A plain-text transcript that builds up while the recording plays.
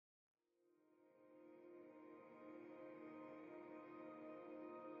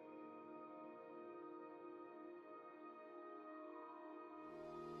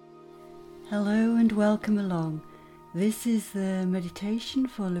Hello and welcome along. This is the meditation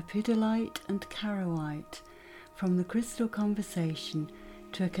for Lepidolite and Charoite from the Crystal Conversation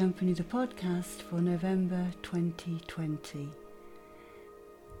to accompany the podcast for November 2020.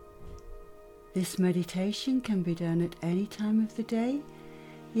 This meditation can be done at any time of the day,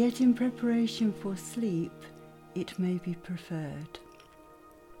 yet in preparation for sleep it may be preferred.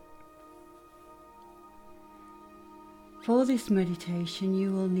 For this meditation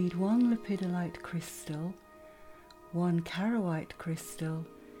you will need one lepidolite crystal, one charoite crystal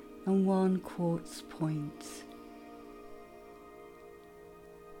and one quartz point.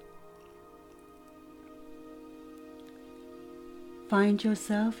 Find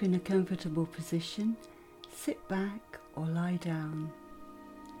yourself in a comfortable position, sit back or lie down,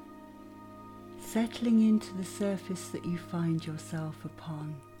 settling into the surface that you find yourself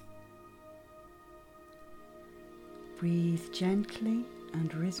upon. Breathe gently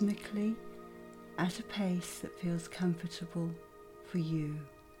and rhythmically at a pace that feels comfortable for you.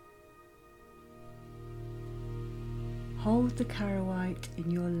 Hold the charoite in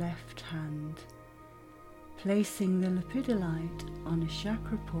your left hand, placing the lepidolite on a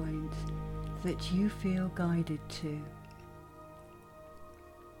chakra point that you feel guided to.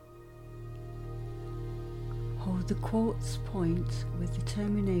 Hold the quartz point with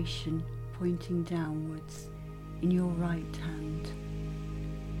determination pointing downwards in your right hand.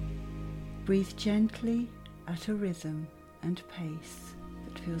 Breathe gently at a rhythm and pace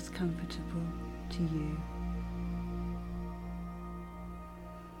that feels comfortable to you.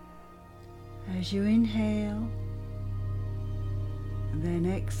 As you inhale and then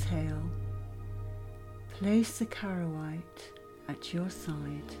exhale, place the charoite at your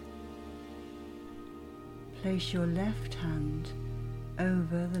side. Place your left hand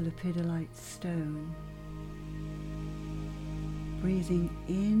over the lepidolite stone, breathing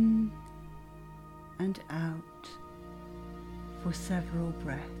in and out for several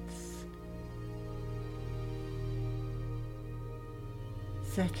breaths,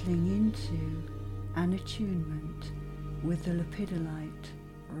 settling into an attunement with the lepidolite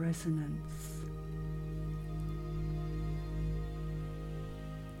resonance.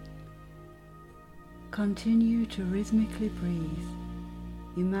 Continue to rhythmically breathe,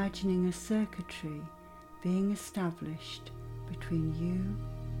 imagining a circuitry being established between you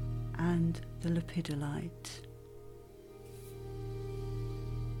and the lepidolite.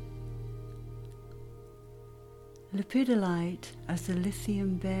 Lepidolite, as a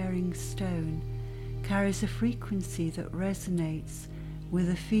lithium-bearing stone, carries a frequency that resonates with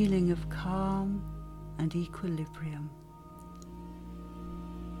a feeling of calm and equilibrium.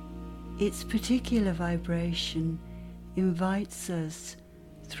 Its particular vibration invites us,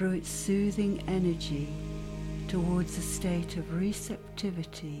 through its soothing energy, towards a state of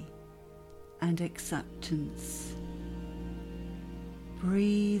receptivity and acceptance.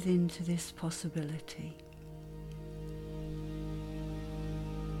 Breathe into this possibility.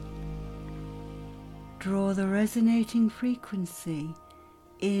 Draw the resonating frequency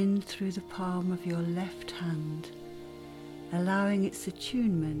in through the palm of your left hand, allowing its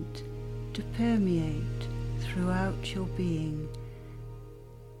attunement to permeate throughout your being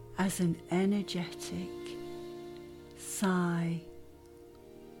as an energetic sigh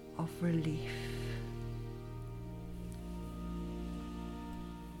of relief.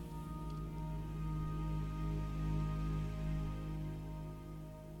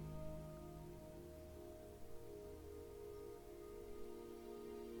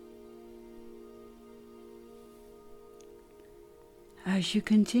 As you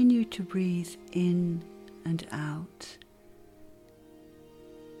continue to breathe in and out,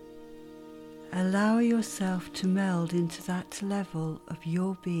 allow yourself to meld into that level of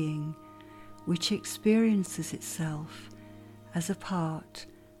your being which experiences itself as a part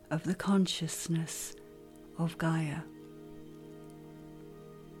of the consciousness of Gaia.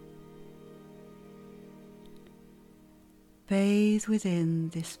 Bathe within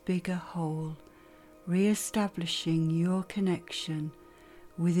this bigger whole, re-establishing your connection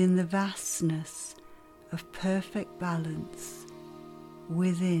within the vastness of perfect balance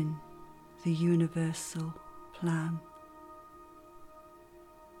within the universal plan.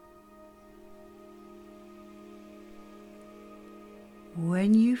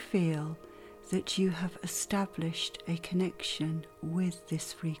 When you feel that you have established a connection with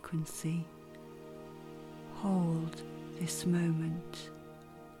this frequency, hold this moment.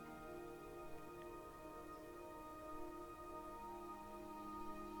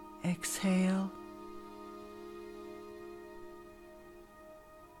 Exhale.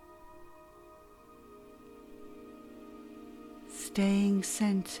 Staying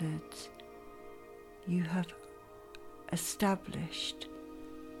centered you have established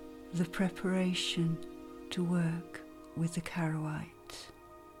the preparation to work with the Charoite.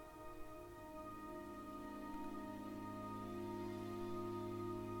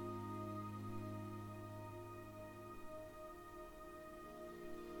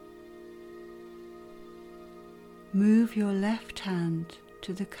 Move your left hand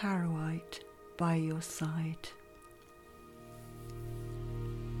to the Charoite by your side.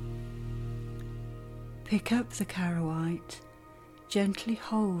 Pick up the Charoite, gently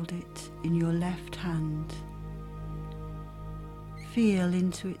hold it in your left hand. Feel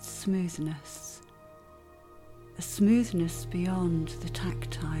into its smoothness, a smoothness beyond the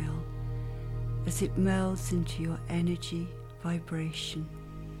tactile, as it melds into your energy vibration.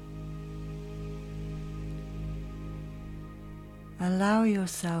 Allow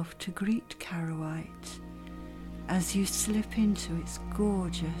yourself to greet Charoite as you slip into its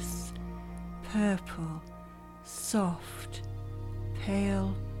gorgeous, purple, soft,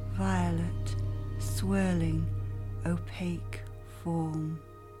 pale violet, swirling, opaque form.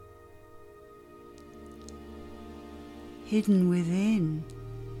 Hidden within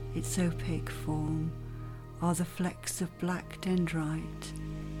its opaque form are the flecks of black dendrite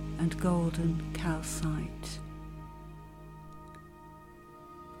and golden calcite.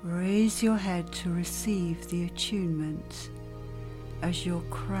 Raise your head to receive the attunement as your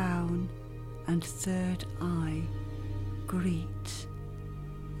crown and third eye greet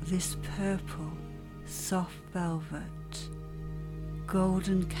this purple, soft velvet,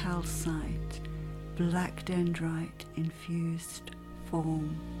 golden calcite, black dendrite infused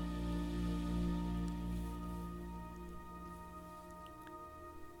form.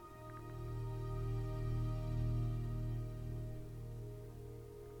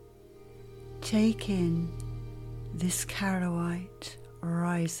 Take in this Charoite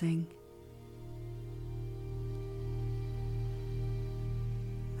rising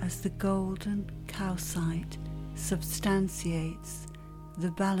as the golden calcite substantiates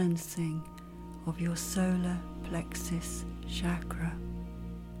the balancing of your solar plexus chakra.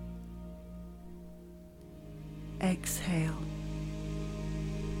 Exhale.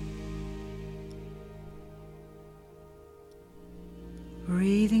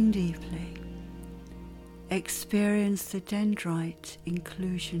 Breathing deeply. Experience the dendrite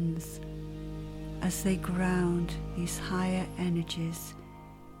inclusions as they ground these higher energies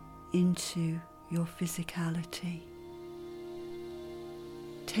into your physicality.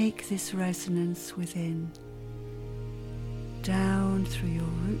 Take this resonance within, down through your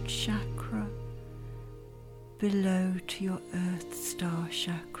root chakra, below to your earth star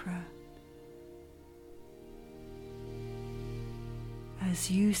chakra.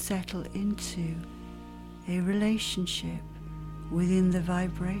 As you settle into a relationship within the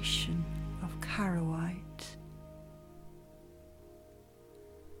vibration of Charoite,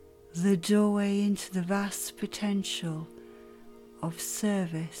 the doorway into the vast potential of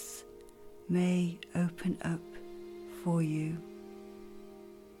service may open up for you.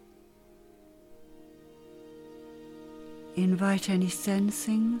 Invite any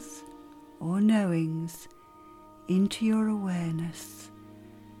sensings or knowings into your awareness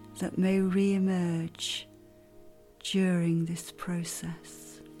that may re-emerge during this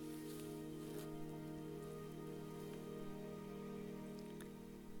process.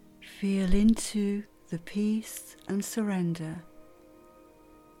 Feel into the peace and surrender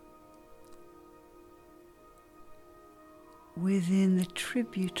within the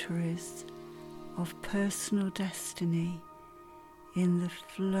tributaries of personal destiny in the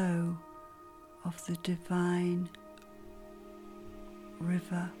flow of the divine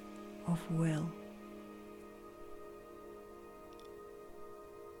river of will.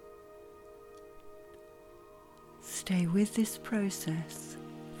 Stay with this process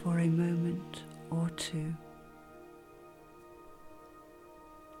for a moment or two.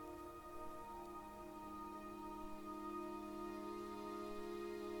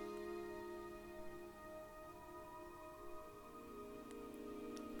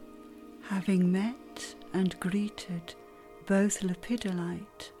 Having met and greeted both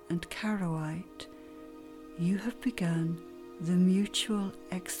Lepidolite and Charoite, you have begun the mutual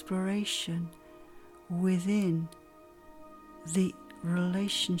exploration within the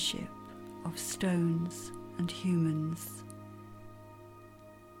relationship of stones and humans.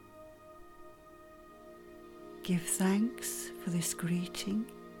 Give thanks for this greeting,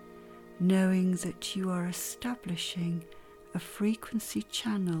 knowing that you are establishing a frequency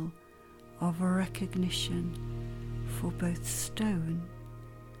channel of recognition for both stone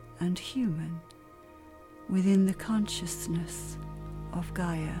and human within the consciousness of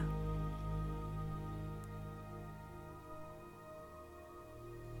Gaia.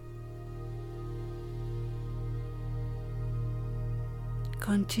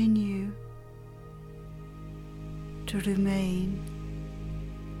 Continue to remain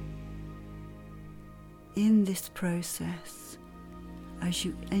in this process as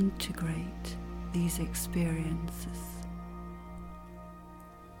you integrate these experiences.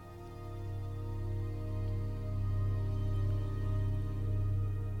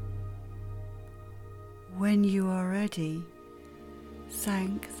 When you are ready,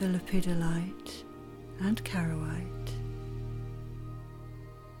 thank the lepidolite and charoite.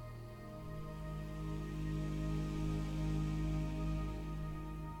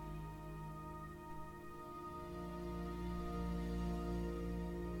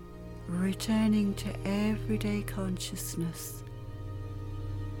 Returning to everyday consciousness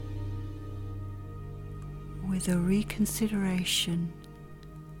with a reconsideration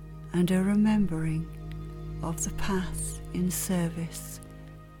and a remembering of the path in service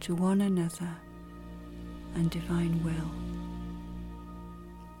to one another and divine will.